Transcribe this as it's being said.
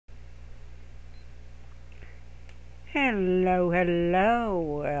Hello,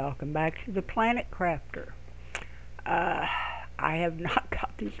 hello. Welcome back to the Planet Crafter. I have not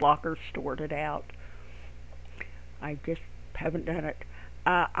got these lockers sorted out. I just haven't done it.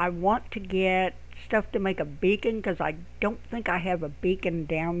 I want to get stuff to make a beacon because I don't think I have a beacon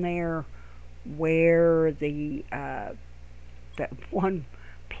down there where the that one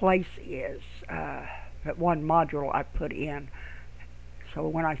place is, that one module I put in. So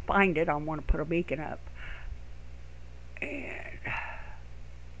when I find it, I want to put a beacon up. And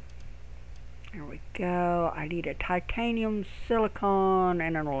there we go. I need a titanium, silicon,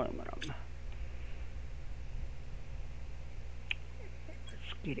 and an aluminum.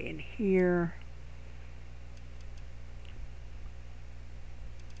 Let's get in here.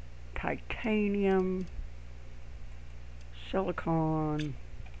 Titanium, silicon,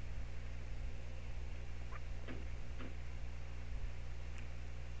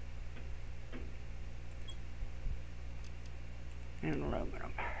 and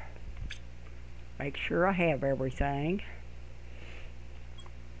aluminum. Make sure I have everything.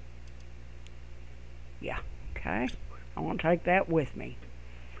 Yeah, okay. I want to take that with me.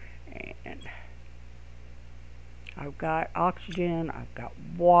 And I've got oxygen, I've got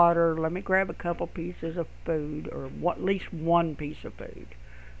water. Let me grab a couple pieces of food, or at least one piece of food.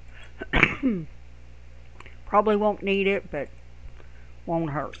 Probably won't need it, but won't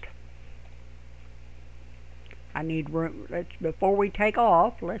hurt. I need room. Before we take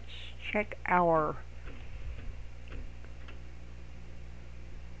off, let's check our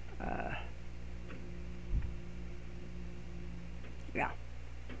yeah.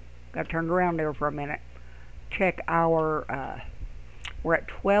 Got turned around there for a minute. Check our we're at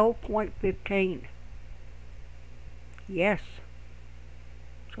 12.15. Yes.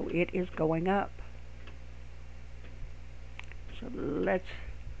 So it is going up. So let's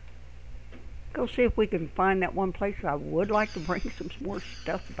go see if we can find that one place. I would like to bring some more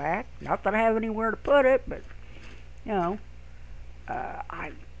stuff back. Not that I have anywhere to put it, but, you know,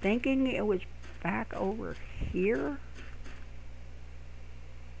 I'm thinking it was back over here.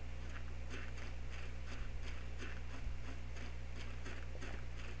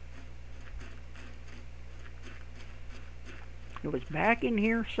 It was back in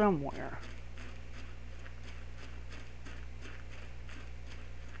here somewhere.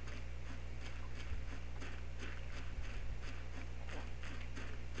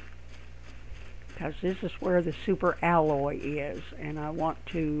 Because this is where the super alloy is, and I want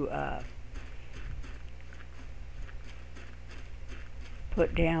to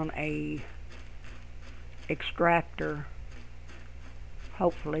put down a extractor,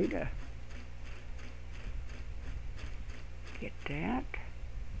 hopefully, to get that.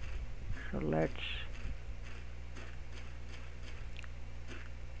 So let's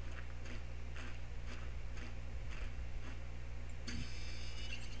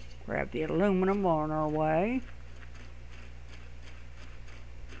grab the aluminum on our way.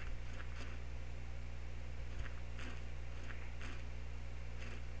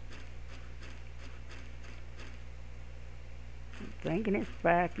 I'm thinking it's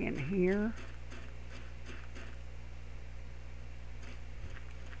back in here.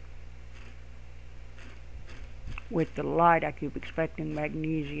 With the light, I keep expecting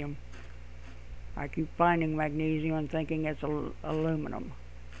magnesium. I keep finding magnesium and thinking it's aluminum.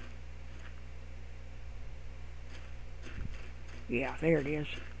 Yeah, there it is.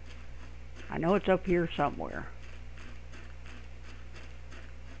 I know it's up here somewhere.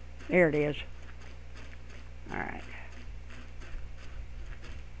 There it is. Alright.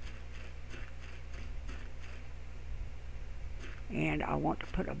 And I want to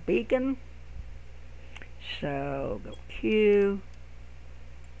put a beacon. So go Q,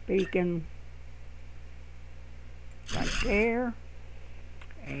 beacon, right there,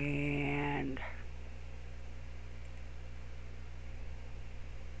 and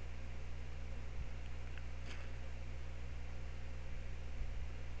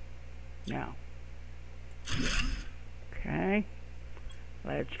now, okay,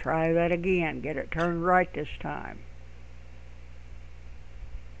 let's try that again. Get it turned right this time.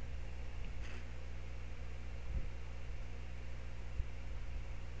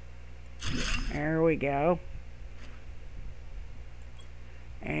 There we go.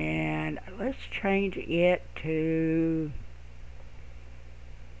 And let's change it to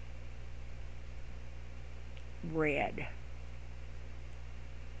red.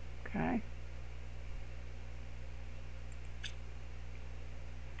 Okay.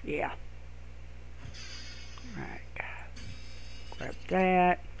 Yeah. Alright. Grab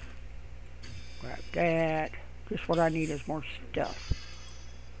that. Grab that. Just what I need is more stuff.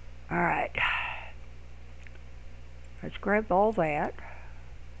 Alright. Let's grab all that.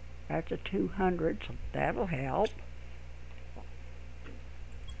 That's a 200, so that'll help.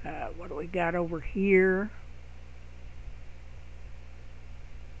 What do we got over here?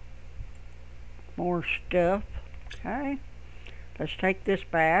 More stuff. Okay. Let's take this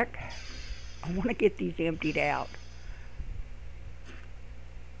back. I want to get these emptied out.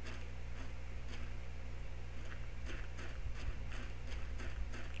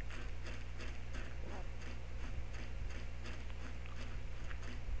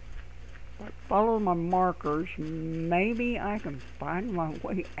 If I follow my markers, maybe I can find my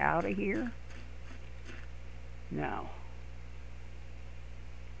way out of here. No.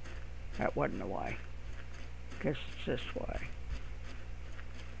 That wasn't the way. Guess it's this way.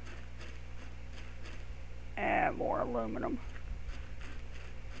 And more aluminum.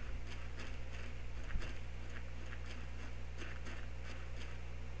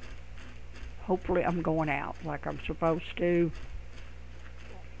 Hopefully I'm going out like I'm supposed to.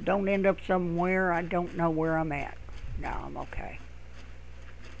 Don't end up somewhere I don't know where I'm at. No, I'm okay.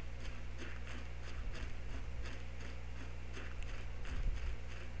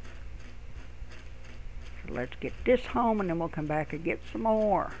 So let's get this home and then we'll come back and get some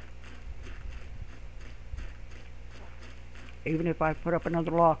more. Even if I put up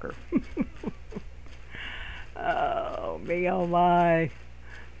another locker. Oh, me oh my.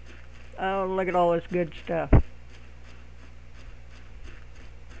 Oh, look at all this good stuff.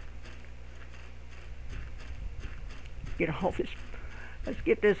 Get all this. Let's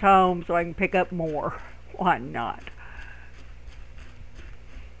get this home so I can pick up more. Why not?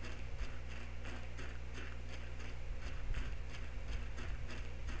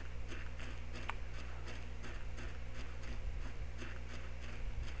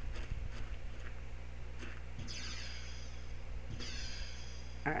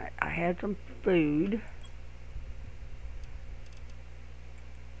 Alright, I had some food.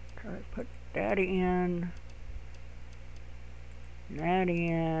 Try to put that in. That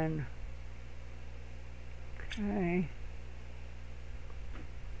in. Okay.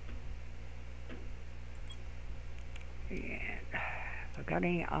 And I got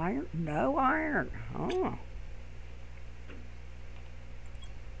any iron? No iron. Oh.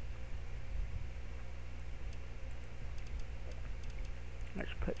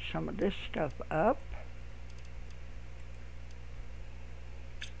 Let's put some of this stuff up.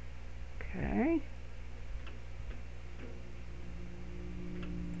 Okay.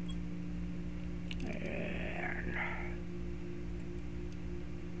 And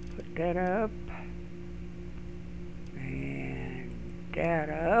put that up. And that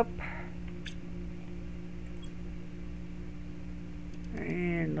up.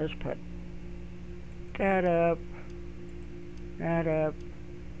 And let's put that up. That up.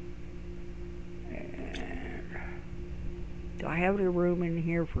 And do I have any room in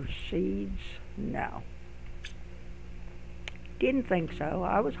here for seeds? No. Didn't think so.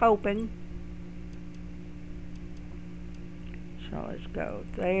 I was hoping. So let's go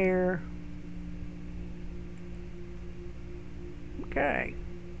there. Okay.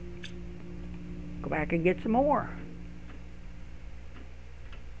 Go back and get some more.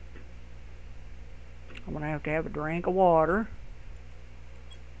 I'm going to have a drink of water.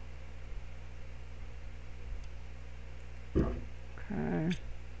 Okay.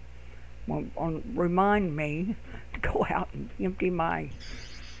 Well, remind me to go out and empty my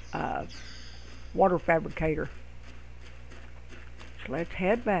water fabricator. So let's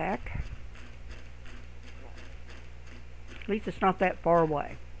head back. At least it's not that far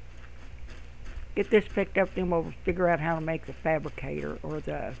away. Get this picked up, then we'll figure out how to make the fabricator or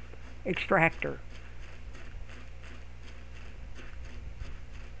the extractor.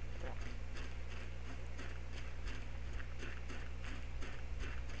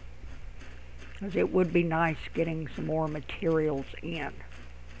 Because it would be nice getting some more materials in.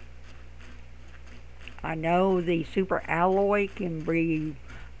 I know the super alloy can be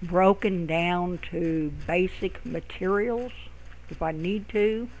broken down to basic materials if I need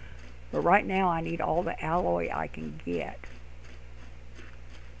to, but right now I need all the alloy I can get.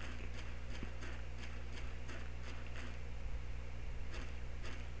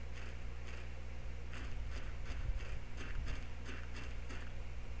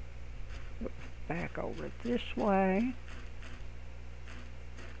 Back over this way.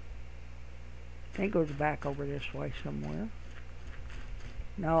 I think it goes back over this way somewhere.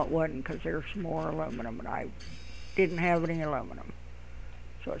 No, it wasn't, because there's some more aluminum, and I didn't have any aluminum.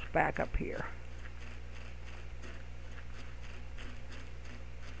 So it's back up here.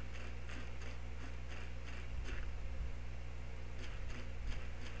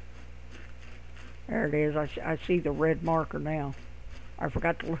 There it is. I see the red marker now. I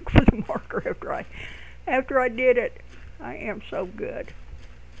forgot to look for the marker after I did it. I am so good.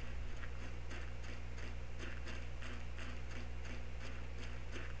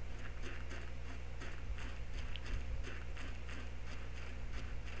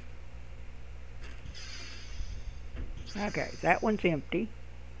 Okay, that one's empty.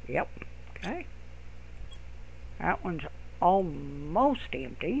 Yep. Okay. That one's almost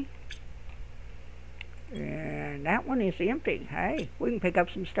empty. And that one is empty. Hey, we can pick up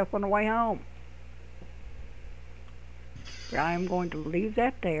some stuff on the way home. But I am going to leave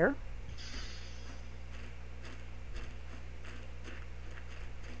that there.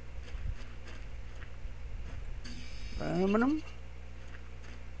 Aluminum.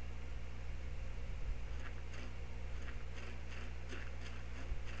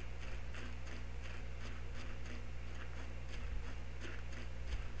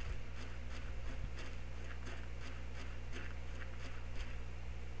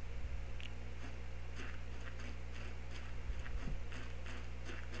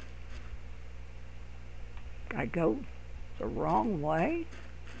 I go the wrong way.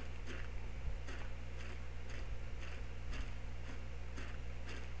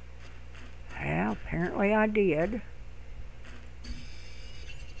 Yeah, apparently I did.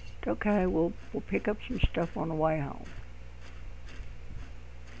 It's okay, we'll pick up some stuff on the way home.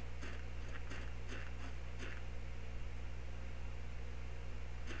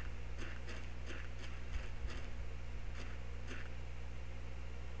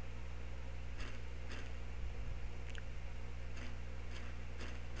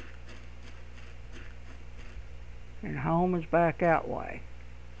 And home is back that way.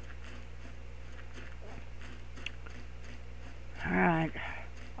 Alright,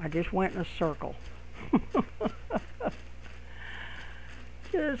 I just went in a circle.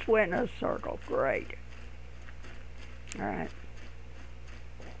 Just went in a circle, great. Alright.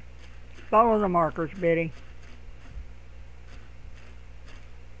 Follow the markers, Biddy.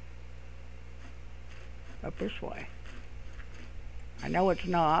 Up this way. I know it's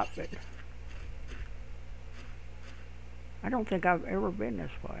not, but I don't think I've ever been this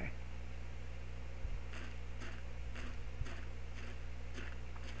way.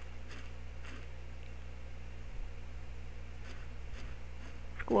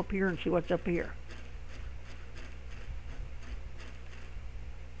 Let's go up here and see what's up here.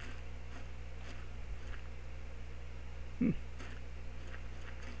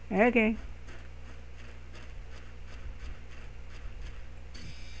 Okay.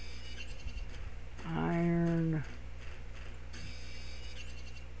 Iron.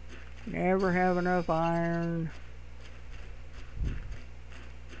 Never have enough iron.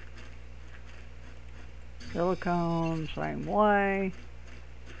 Silicone, same way.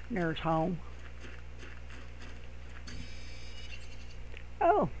 There's home.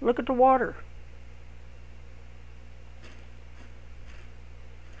 Oh, look at the water.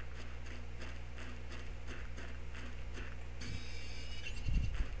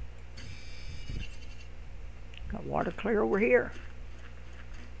 Got water clear over here.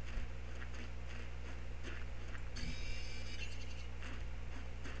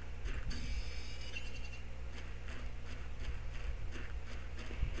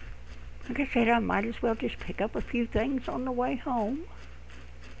 Like I said, I might as well just pick up a few things on the way home.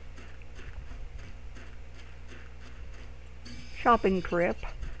 Shopping trip.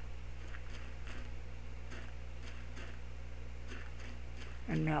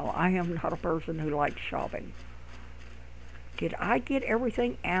 And no, I am not a person who likes shopping. Did I get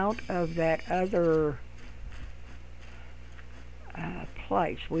everything out of that other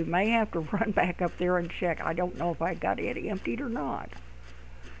place? We may have to run back up there and check. I don't know if I got it emptied or not.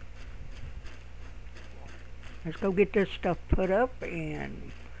 Let's go get this stuff put up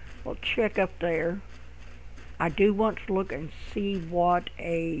and we'll check up there. I do want to look and see what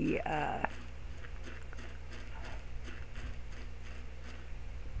a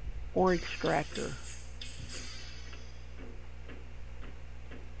ore extractor.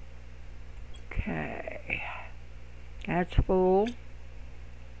 Okay, that's full.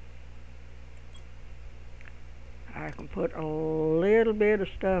 I can put a little bit of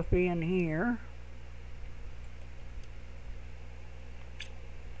stuff in here.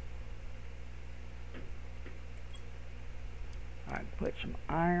 I can put some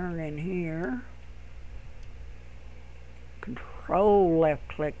iron in here. Control left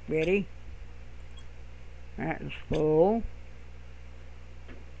click, Biddy. That is full.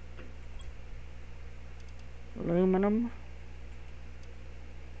 Aluminum.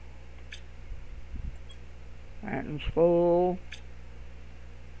 That is full.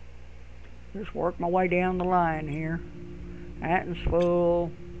 Just work my way down the line here. That one's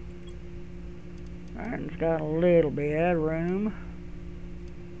full. That one's got a little bit of room.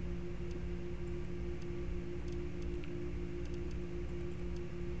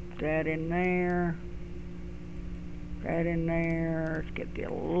 That in there. That in there. Let's get the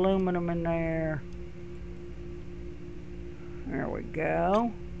aluminum in there. There we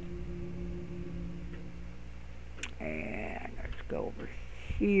go. And let's go over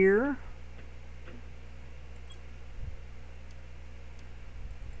here.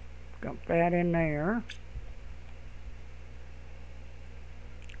 Dump that in there.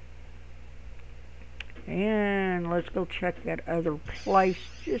 And let's go check that other place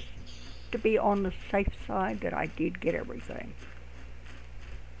just to be on the safe side that I did get everything.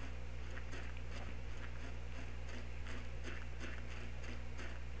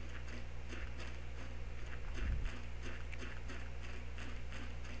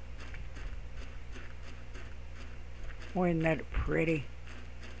 Boy, isn't that pretty?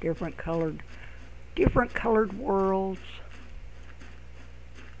 Different colored worlds.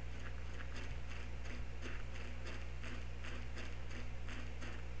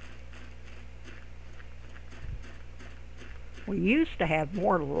 We used to have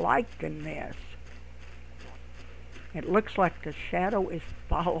more light than this. It looks like the shadow is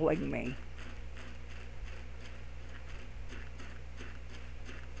following me.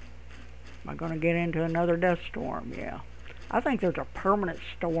 Am I going to get into another dust storm? Yeah. I think there's a permanent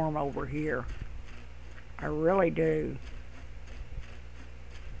storm over here. I really do.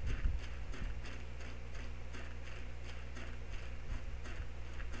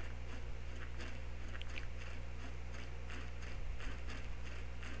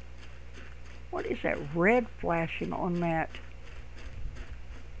 What is that red flashing on that?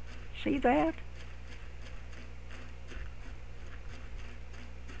 See that?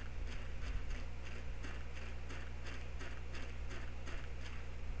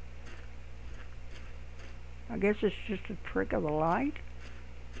 I guess it's just a trick of the light.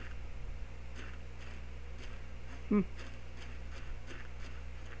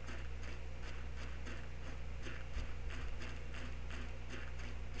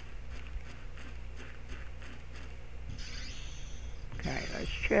 Okay, let's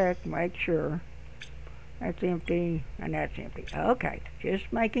check, make sure. That's empty, and that's empty. Okay,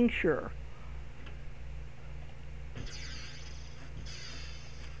 just making sure.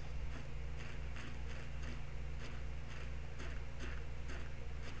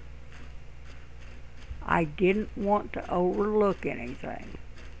 I didn't want to overlook anything.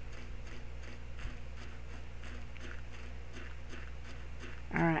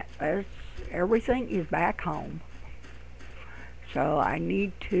 Alright, everything is back home. So I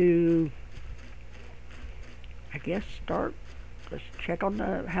need to, I guess, let's check on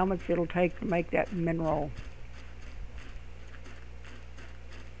how much it'll take to make that mineral.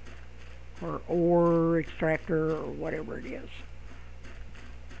 Or ore extractor, or whatever it is.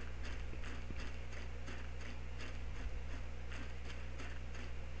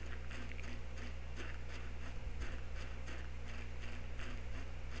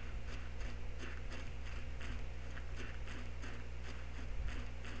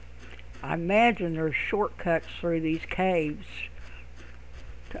 I imagine there's shortcuts through these caves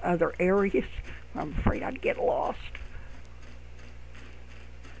to other areas. I'm afraid I'd get lost.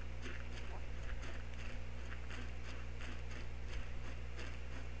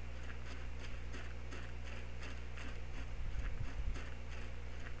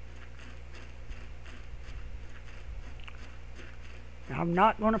 I'm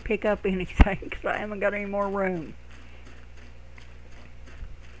not going to pick up anything because I haven't got any more room.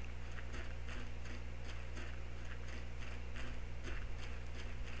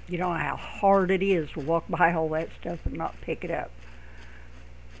 You don't know how hard it is to walk by all that stuff and not pick it up.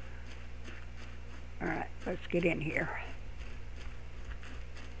 Alright, let's get in here.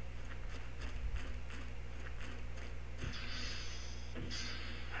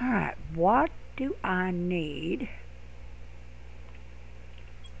 Alright, what do I need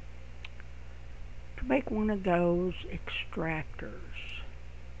to make one of those extractors?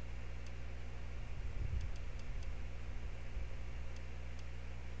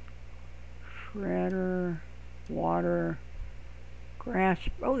 Shredder, water, grass.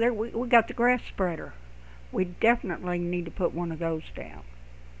 Oh, there we got the grass spreader. We definitely need to put one of those down.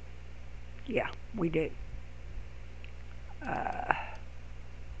 Yeah, we do.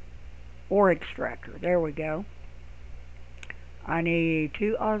 Ore extractor. There we go. I need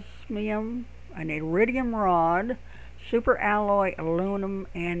 2 osmium, an iridium rod, super alloy, aluminum,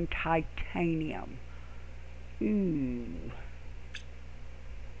 and titanium. Ooh.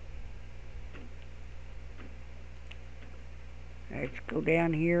 Let's go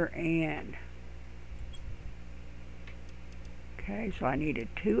down here and... Okay, so I needed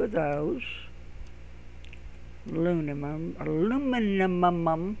 2 of those. Aluminum.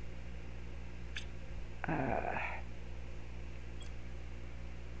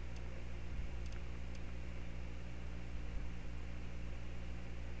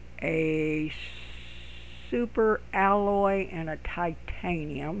 A super alloy and a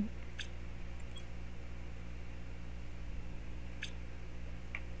titanium.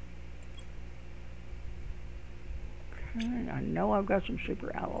 Okay, I know I've got some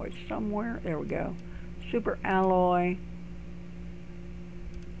super alloys somewhere. There we go. Super alloy,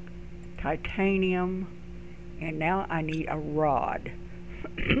 titanium, and now I need a rod.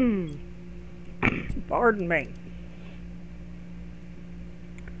 Pardon me.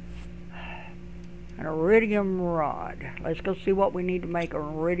 An iridium rod. Let's go see what we need to make an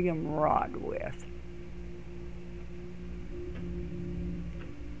iridium rod with.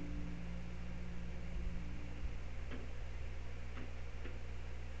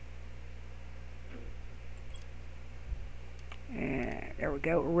 And there we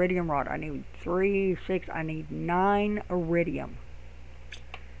go, iridium rod. I need 3, 6, I need 9 iridium.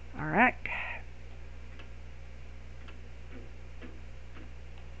 Alright.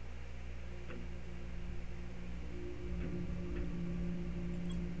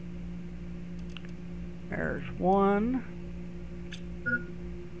 There's 1,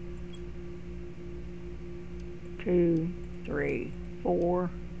 2, 3, 4,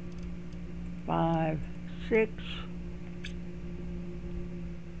 5, 6.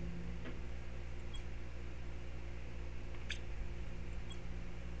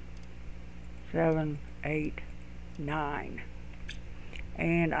 7, 8, 9.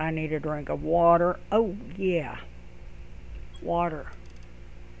 And I need a drink of water. Oh, yeah. Water.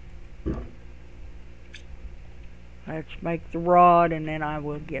 Let's make the rod and then I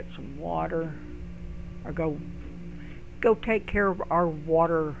will get some water. Or go take care of our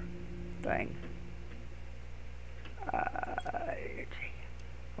water thing.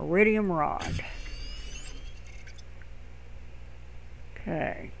 Iridium rod.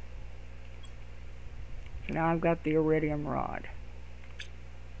 Okay. So now I've got the iridium rod.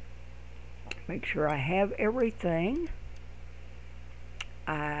 Make sure I have everything.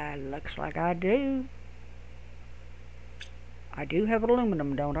 Looks like I do. I do have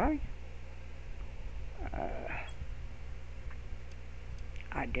aluminum, don't I?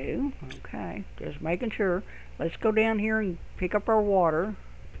 I do. Okay. Just making sure. Let's go down here and pick up our water.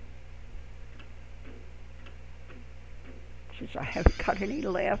 Since I haven't got any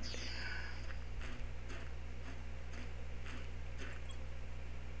left.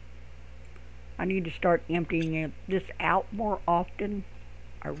 I need to start emptying this out more often.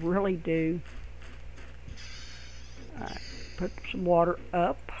 I really do. Put some water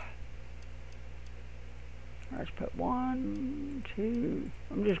up. Let's put 1, 2.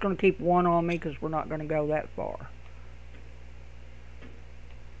 I'm just going to keep 1 on me because we're not going to go that far.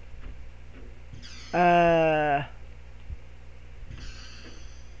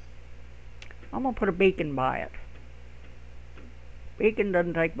 I'm going to put a beacon by it. Beacon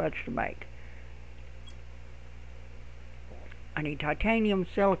doesn't take much to make. I need titanium,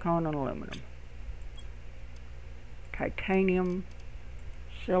 silicon, and aluminum. Titanium,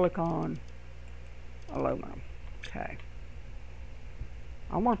 silicon, aluminum. Okay.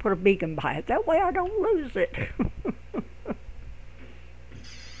 I'm going to put a beacon by it. That way I don't lose it.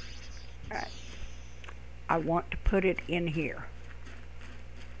 Alright. I want to put it in here.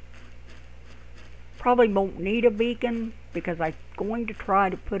 Probably won't need a beacon because I'm going to try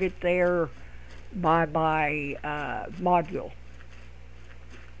to put it there by module.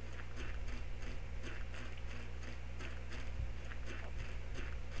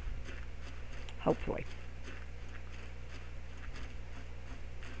 Hopefully.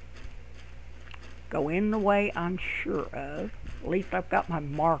 Go in the way I'm sure of. At least I've got my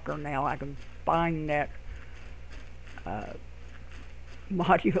marker now. I can find that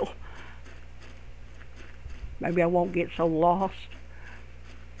module. Maybe I won't get so lost.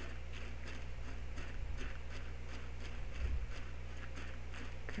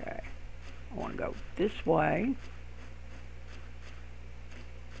 Okay. I want to go this way.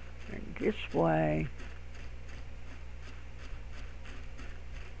 And this way.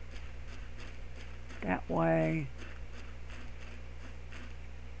 That way.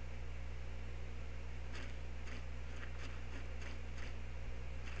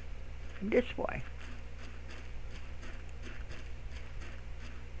 And this way.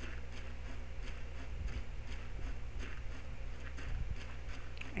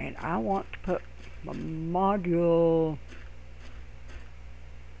 And I want to put my module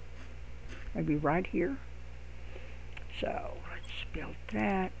maybe right here. So let's build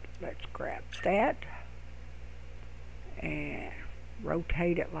that. Let's grab that and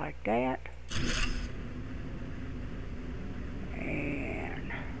rotate it like that.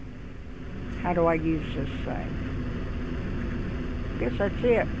 And how do I use this thing? I guess that's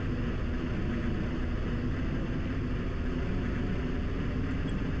it.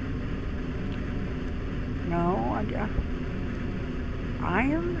 No,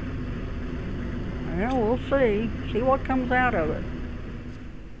 iron? Well, we'll see. See what comes out of it.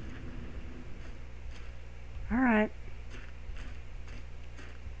 Alright.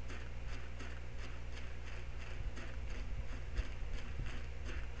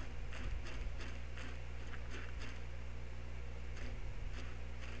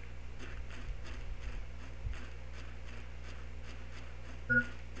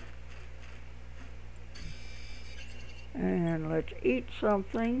 And let's eat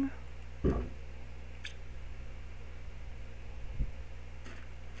something.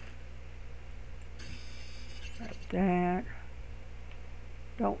 Like that.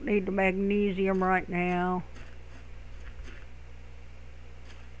 Don't need the magnesium right now.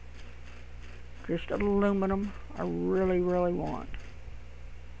 Just aluminum I really, really want.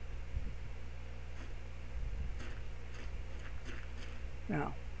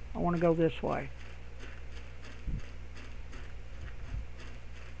 Now, I want to go this way.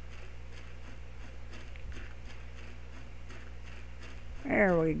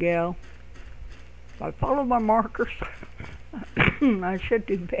 There we go. If I follow my markers, I should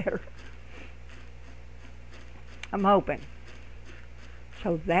do better. I'm hoping.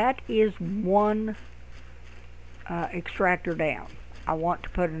 So that is one extractor down. I want to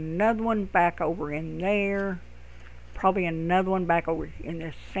put another one back over in there. Probably another one back over in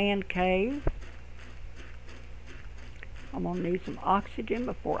this sand cave. I'm going to need some oxygen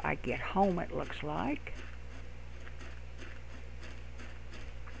before I get home, it looks like.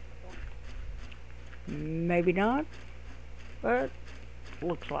 Maybe not, but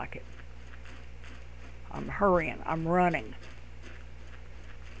looks like it. I'm hurrying, I'm running.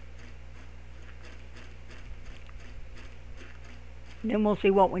 And then we'll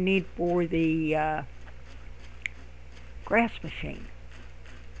see what we need for the grass machine.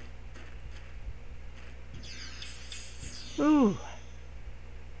 Ooh,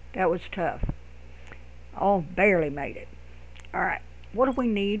 that was tough. Oh, barely made it. Alright, what do we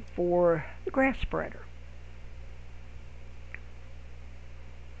need for the grass spreader?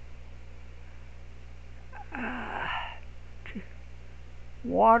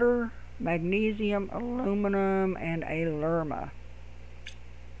 Water, magnesium, aluminum, and a lerma.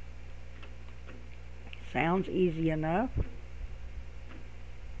 Sounds easy enough.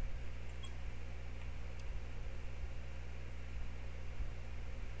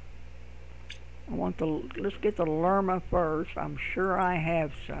 Let's get the lerma first. I'm sure I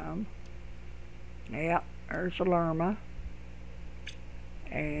have some. Yep, there's a lerma.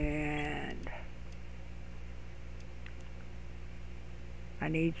 And I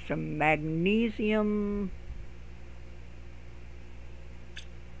need some magnesium.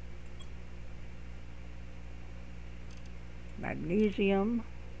 Magnesium.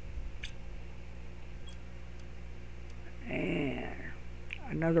 And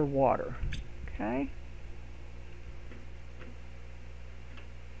another water. Okay.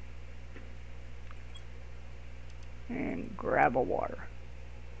 And gravel water.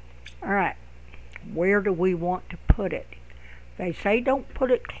 Alright. Where do we want to put it? They say don't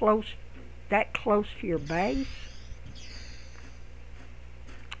put it that close to your base.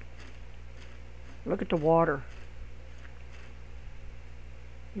 Look at the water.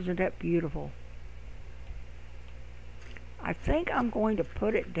 Isn't that beautiful? I think I'm going to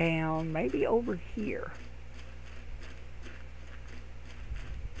put it down maybe over here.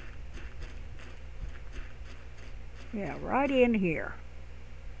 Yeah, right in here.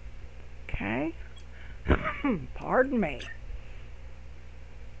 Okay. Pardon me.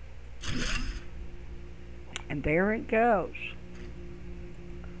 And there it goes.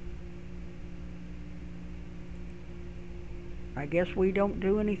 I guess we don't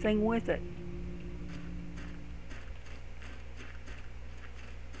do anything with it.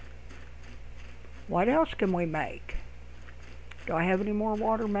 What else can we make? Do I have any more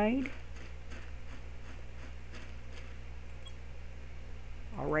water made?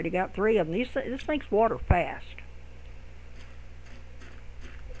 Already got 3 of them. This makes water fast.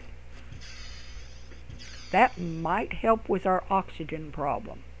 That might help with our oxygen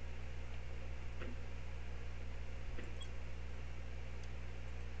problem.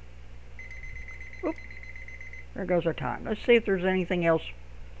 Oop. There goes our time. Let's see if there's anything else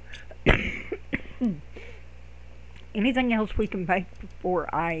anything else we can make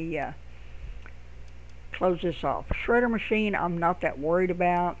before I close this off? Shredder machine, I'm not that worried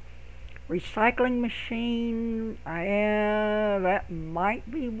about. Recycling machine, that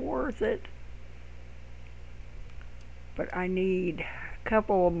might be worth it. But I need a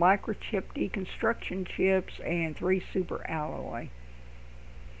couple of microchip deconstruction chips and 3 super alloy.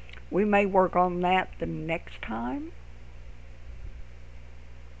 We may work on that the next time.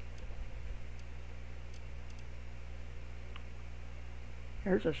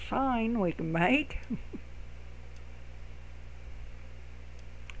 There's a sign we can make.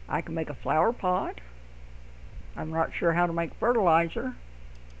 I can make a flower pot. I'm not sure how to make fertilizer.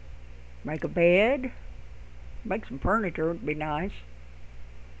 Make a bed. Make some furniture would be nice.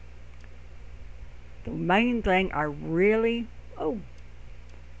 The main thing I really... Oh,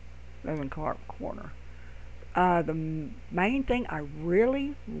 there's a car corner. The main thing I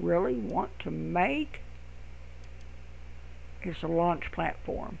really want to make is a launch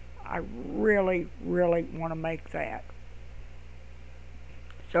platform. I really want to make that.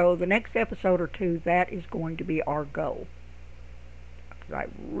 So the next episode or two, that is going to be our goal. Because I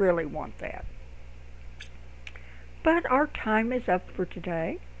really want that. But our time is up for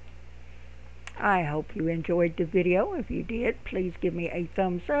today. I hope you enjoyed the video. If you did, please give me a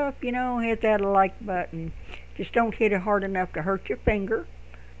thumbs up. You know, hit that like button. Just don't hit it hard enough to hurt your finger.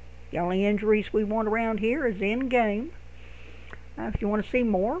 The only injuries we want around here is in game. If you want to see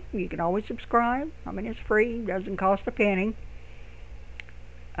more, you can always subscribe. I mean, it's free. Doesn't cost a penny.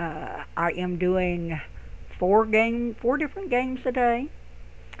 I am doing 4 different games a day.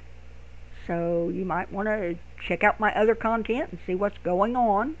 So you might want to check out my other content and see what's going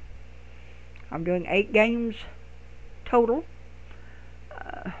on. I'm doing 8 games total.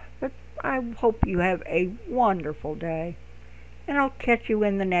 But I hope you have a wonderful day. And I'll catch you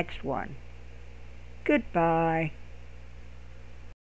in the next one. Goodbye.